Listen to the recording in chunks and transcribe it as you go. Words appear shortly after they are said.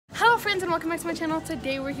friends, and welcome back to my channel.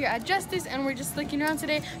 Today we're here at Justice and we're just looking around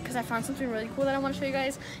today because I found something really cool that I want to show you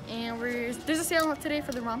guys. And there's a sale today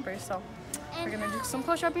for the rompers, so we're gonna do some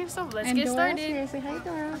clothes shopping. So let's get started. Here. Say hi,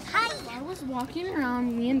 Dora. Hi. I was walking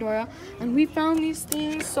around, me and Dora, and we found these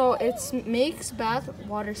things. So it makes bath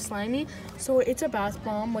water slimy. So it's a bath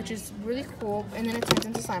bomb, which is really cool, and then it turns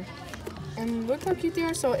into slime. And look how cute they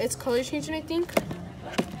are. So it's color changing, I think.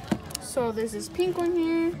 So there's this pink one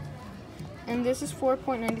here. And this is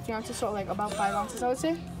 4.93 ounces, so like about 5 ounces, I would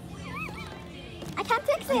say. I can't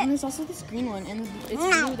fix it. And there's also this green one, and it's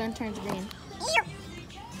blue, then turns green.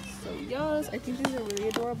 So yes, I think these are really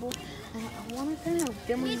adorable. And I want to kind of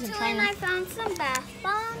demo these and try them. I found some bath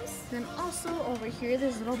bombs. Then also over here,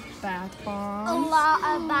 there's little bath bombs. A lot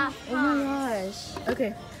of bath bombs. Oh my gosh.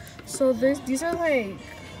 Okay, so these are like,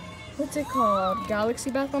 what's it called? Galaxy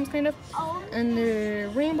bath bombs, kind of. Oh. And they're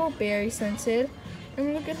rainbow berry scented.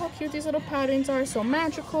 And look at how cute these little patterns are. So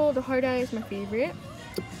magical. The heart eye is my favorite.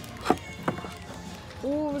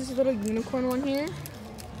 Oh, this little unicorn one here.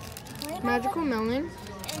 Magical melon.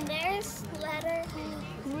 And there's letter.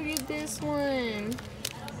 Look at this one.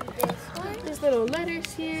 This one. There's little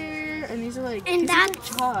letters here. And these are like, And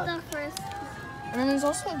that's the first. And then there's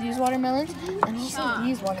also these watermelons. And also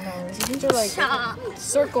these watermelons. These are like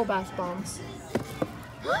circle bath bombs.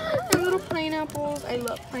 And little pineapples. I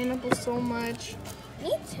love pineapples so much.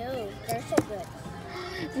 Me too. They're so good.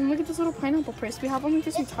 And look at this little pineapple purse. We have one like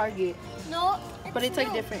this in Target. No. But it's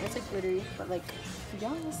like different. It's like glittery. But like,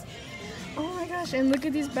 yes. Oh my gosh. And look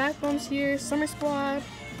at these bath bombs here. Summer Squad.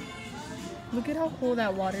 Look at how cool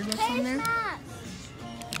that water looks on there. Mask.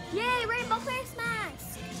 Yay, rainbow face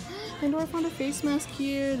mask. And I found a face mask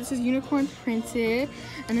here. This is unicorn printed.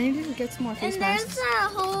 And I need to get some more face masks. And there's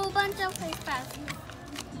a whole bunch of face masks.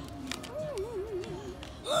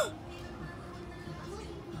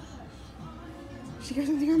 She got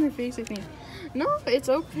something on her face, I think. No, it's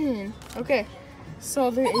open. Okay. So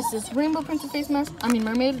there is this rainbow printed face mask. I mean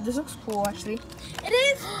mermaid. This looks cool actually. It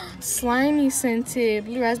is Slimy scented,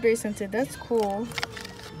 blue raspberry scented. That's cool.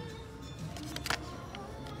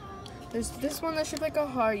 There's this one that shaped like a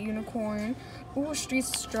heart, unicorn. Ooh, sweet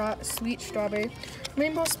strawberry.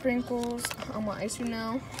 Rainbow sprinkles. I want ice cream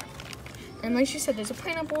now. And like she said, there's a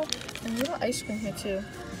pineapple and a little ice cream here too.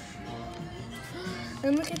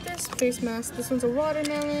 And look at this face mask. This one's a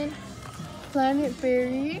watermelon, planet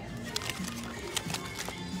berry.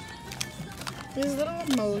 There's little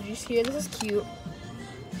emojis here. This is cute.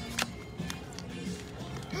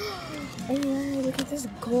 Oh wow, look at this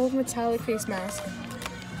gold metallic face mask.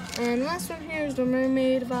 And last one here is the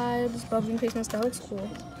mermaid vibes bubbling face mask. That looks cool.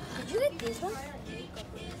 Did you get this one?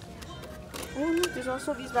 Oh look, there's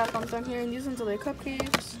also these bath bombs down here, and these ones are like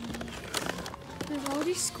cupcakes. There's all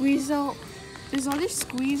these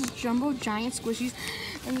squeezed jumbo giant squishies,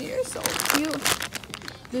 and they're so cute.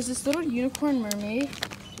 There's this little unicorn mermaid.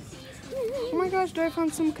 Oh my gosh, I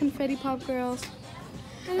found some confetti pop girls.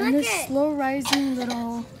 And there's slow rising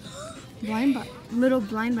little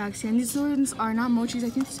blind bags here. And these ones are not mochis, I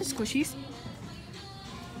think these are squishies.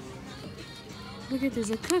 Look at,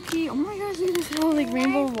 there's a cookie. Oh my gosh, look at this little like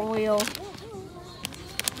rainbow royal.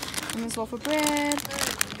 And this loaf of bread.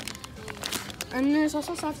 And there's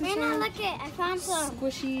also soft and Reyna, look it, I found some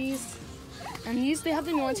squishies. And these, they have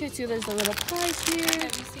the new ones here too. There's the little pies here.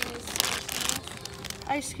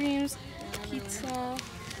 Ice creams, pizza.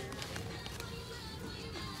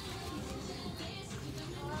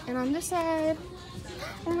 And on this side,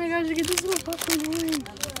 oh my gosh, look at this little popcorn one.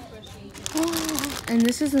 Oh, and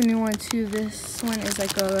this is the new one too. This one is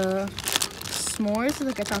like a s'mores,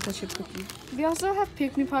 like a chocolate chip cookie. They also have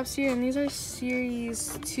Pick Me Pops here, and these are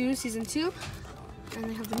series 2, season 2. And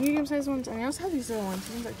they have the medium sized ones, and I also have these little ones.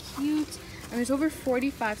 These ones are cute, and there's over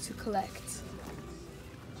 45 to collect.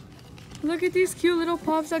 Look at these cute little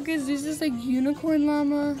popsicles. There's this like unicorn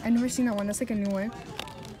llama. I've never seen that one. That's like a new one.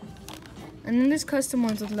 And then there's custom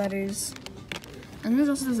ones with letters. And there's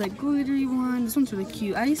also this like glittery one. This one's really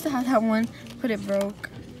cute. I used to have that one, but it broke.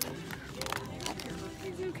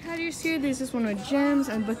 There's new cat ears here. There's this one with gems,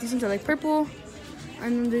 but these ones are like purple.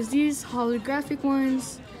 And then there's these holographic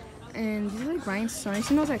ones. And these are like rhinestones. I've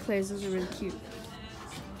seen those at Claire's. Those are really cute.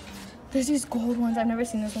 There's these gold ones. I've never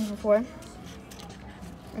seen these ones before.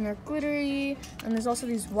 And they're glittery. And there's also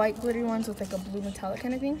these white glittery ones with like a blue metallic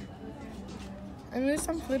kind of thing. And there's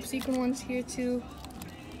some flip sequin ones here too.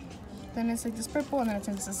 Then it's like this purple, and then it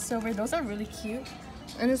turns to silver. Those are really cute.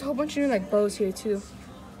 And there's a whole bunch of new like bows here too.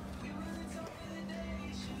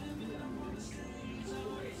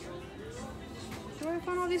 So I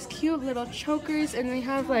found all these cute little chokers, and they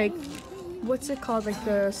have like, what's it called? Like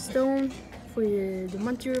the stone for the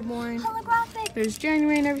month you were born. Holographic. There's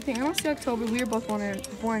January and everything. I don't see October. We were both born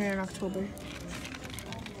in October.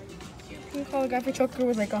 Pink holographic choker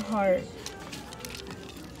with like a heart.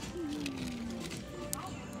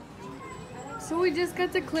 So we just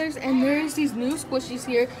got the clears, and there's these new squishies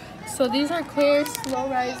here. So these are clear, slow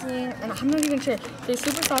rising, and I'm not even sure. They're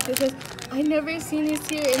super soft. It says, I never seen these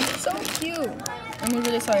here, and it's so cute. And they're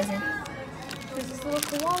really slow rising. There's this little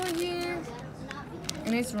koala here,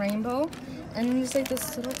 and it's rainbow. And then there's like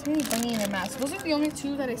this little tiny bunny in a mask. Those are the only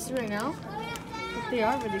two that I see right now. But they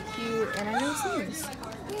are really cute, and I've never seen these.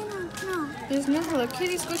 No. There's no Hello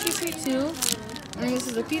Kitty squishies here too. And this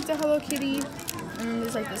is a pizza Hello Kitty. And then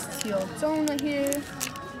there's like this teal donut here.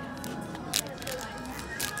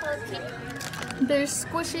 There's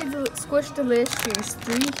Squish Delish. There's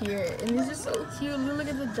 3 here. And these are so cute. Look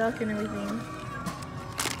at the duck and everything.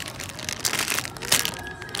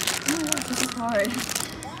 Oh my gosh, this is hard.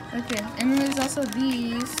 Okay, and then there's also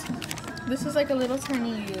these. This is like a little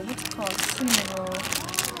tiny, what's it called? Cinnamon roll.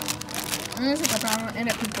 And there's like a brown one and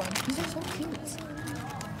a pink one. These are so cute.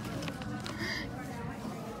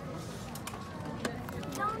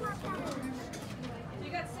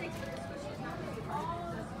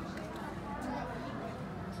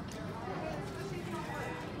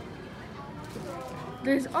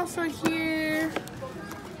 There's also here,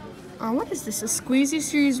 what is this? A Squeezy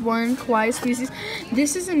Series 1 Kawaii Squeezies.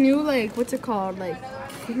 This is a new, like, what's it called? Like,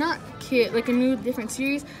 not kit, like a new different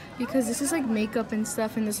series, because this is like makeup and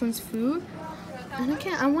stuff, and this one's food. And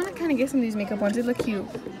I want to kind of get some of these makeup ones. They look cute.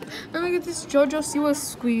 And look at this JoJo Siwa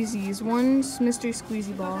Squeezies. One's Mystery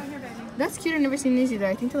Squeezy Ball. That's cute. I've never seen these either.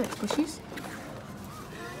 I think they're like squishies.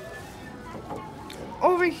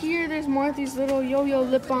 Over here, there's more of these little yo-yo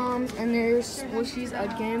lip balms, and there's squishies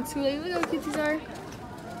again too. Like, look how cute these are.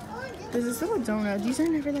 There's this little donut. These are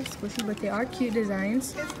never that squishy, but they are cute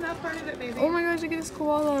designs. It's not part of it, baby. Oh my gosh, look at this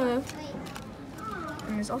koala.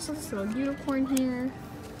 And there's also this little unicorn here.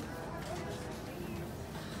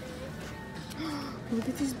 Look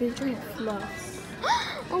at these big giant fluffs.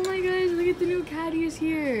 Oh my gosh, look at the new cat ears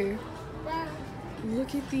here.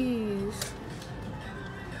 Look at these.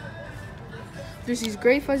 There's these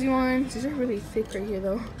gray fuzzy ones. These are really thick right here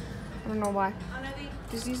though. I don't know why.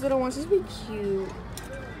 There's these little ones. This would be cute.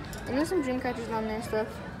 And there's some dream catchers on there and stuff.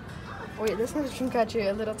 Oh wait, this has a dream catcher,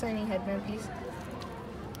 a little tiny headband piece.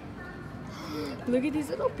 Look at these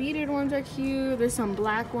little beaded ones are cute. There's some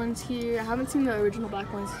black ones here. I haven't seen the original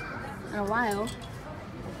black ones in a while.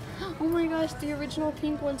 Oh my gosh, the original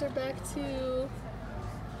pink ones are back too.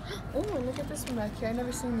 Oh, and look at this one back here. I've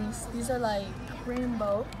never seen these. These are like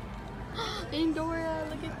rainbow. And Dora,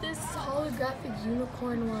 look at this holographic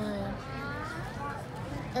unicorn one.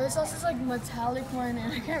 And there's also this like metallic one,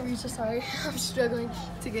 and I can't reach it, sorry. I'm struggling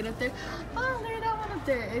to get up there. Oh, look at that one up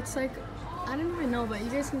there. It's like, I don't even know, but you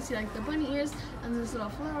guys can see like the bunny ears, and there's little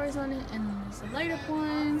flowers on it, and there's the light up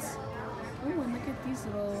ones. Oh, and look at these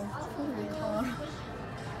little, what are they called?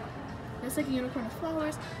 It's like a unicorn with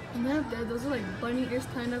flowers. And then up there, those are like bunny ears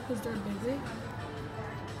kind of, because they're bigger.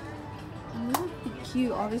 And these are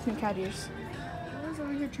cute, all these new cat ears. I was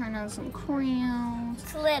over here trying out some crayons.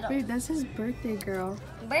 It's little. Wait, that's his birthday girl.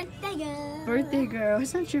 Birthday girl. Birthday girl.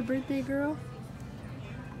 It's not your birthday girl.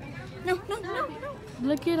 No.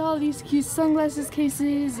 Look at all these cute sunglasses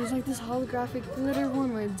cases. There's like this holographic glitter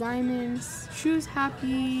one with diamonds. Shoes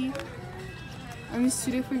Happy. And there's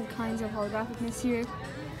 2 different kinds of holographicness here.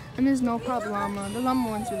 And there's no problema. The llama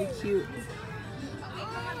one's really cute.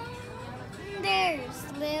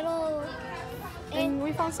 There's little. And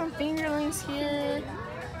we found some fingerlings here.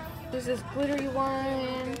 There's this glittery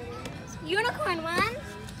one. Unicorn one.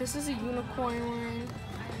 This is a unicorn one.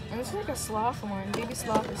 And this is like a sloth one. Baby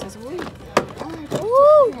sloth. It says, woo.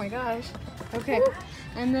 Oh my gosh. Okay. Woo.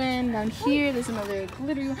 And then down here, there's another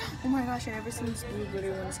glittery one. Oh my gosh, I've never seen this blue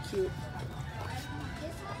glittery one. It's cute.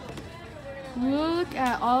 Look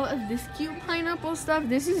at all of this cute pineapple stuff.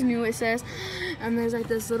 This is new, it says. And there's like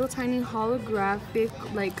this little tiny holographic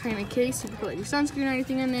like kind of case. You can put like your sunscreen or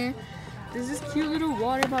anything in there. There's this cute little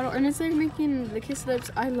water bottle, and it's like making the kiss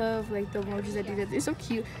lips. I love like the emojis that do that. It's so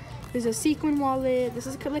cute. There's a sequin wallet. This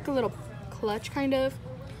is like a little clutch kind of.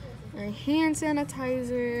 And a hand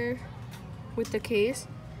sanitizer with the case.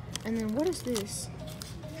 And then what is this?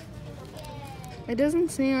 It doesn't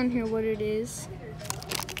say on here what it is.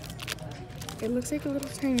 It looks like a little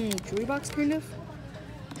tiny jewelry box kind of.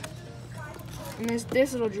 And there's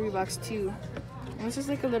this little jewelry box too. And this is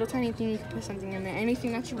like a little tiny thing you can put something in there,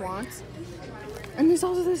 anything that you want. And there's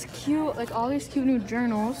also this cute, like all these cute new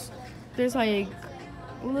journals. There's like,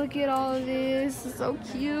 look at all of this, it's so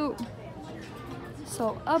cute.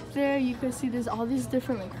 So up there you can see there's all these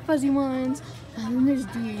different like fuzzy ones, and then there's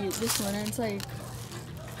this one, and it's like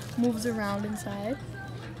moves around inside.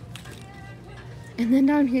 And then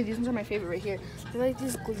down here, these ones are my favorite right here. They're like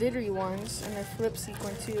these glittery ones, and they're flip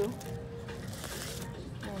sequin too.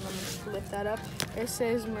 And let me flip that up. It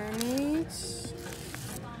says mermaids.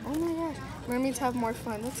 Oh my gosh, mermaids have more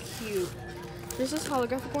fun. That's cute. There's this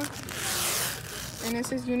holographic one, and it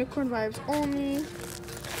says unicorn vibes only.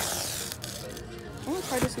 I'm gonna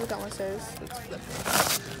try to see what that one says. Let's flip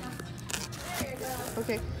it.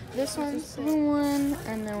 Okay, this one's the blue one,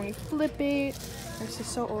 and then when you flip it, it's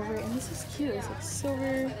just so over it. And this is cute. It's like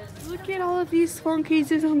silver. Look at all of these phone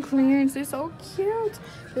cases on clearance. They're so cute.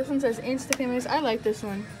 This one says Insta Famous. I like this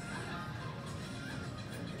one.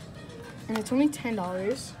 And it's only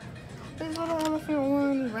 $10. There's a little elephant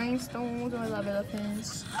one, rhinestones. Oh, I love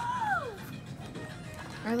elephants.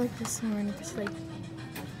 I like this one. It's like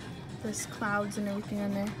there's clouds and everything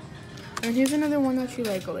on there. And here's another one that you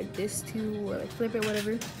like go like this too, or like flip it,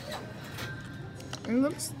 whatever. And it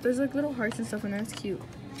looks, there's like little hearts and stuff in there. It's cute.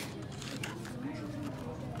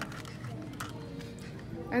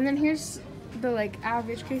 And then here's the like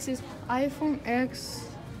average cases. iPhone X.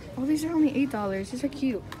 Oh, these are only $8. These are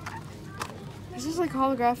cute. This is like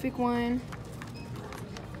holographic one.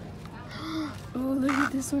 Oh, look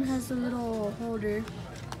at this one, has a little holder.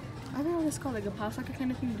 I don't know what it's called, like a pop socket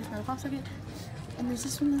kind of thing, but it's not a pop socket. And there's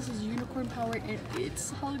this one that says unicorn power, and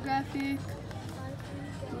it's holographic.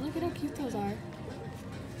 Look at how cute those are.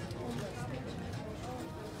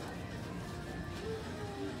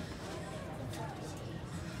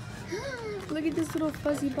 Look at this little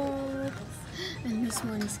fuzzy ball. And this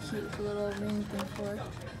one is cute, the little ring thing for it.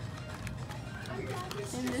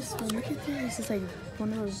 And this one, look at this. It's like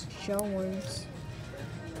one of those gel ones.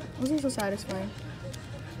 Those are so satisfying.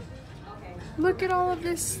 Look at all of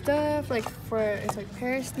this stuff. Like it's like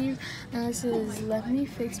Paris themed. And this is let me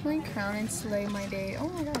fix my crown and slay my day. Oh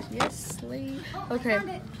my gosh, yes, slay. Okay.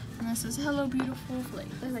 And this is hello beautiful.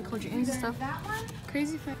 Like hold your ears and stuff.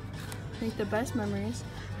 Crazy fun. Make the best memories.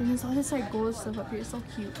 And there's all this like gold stuff up here. It's so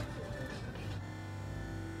cute.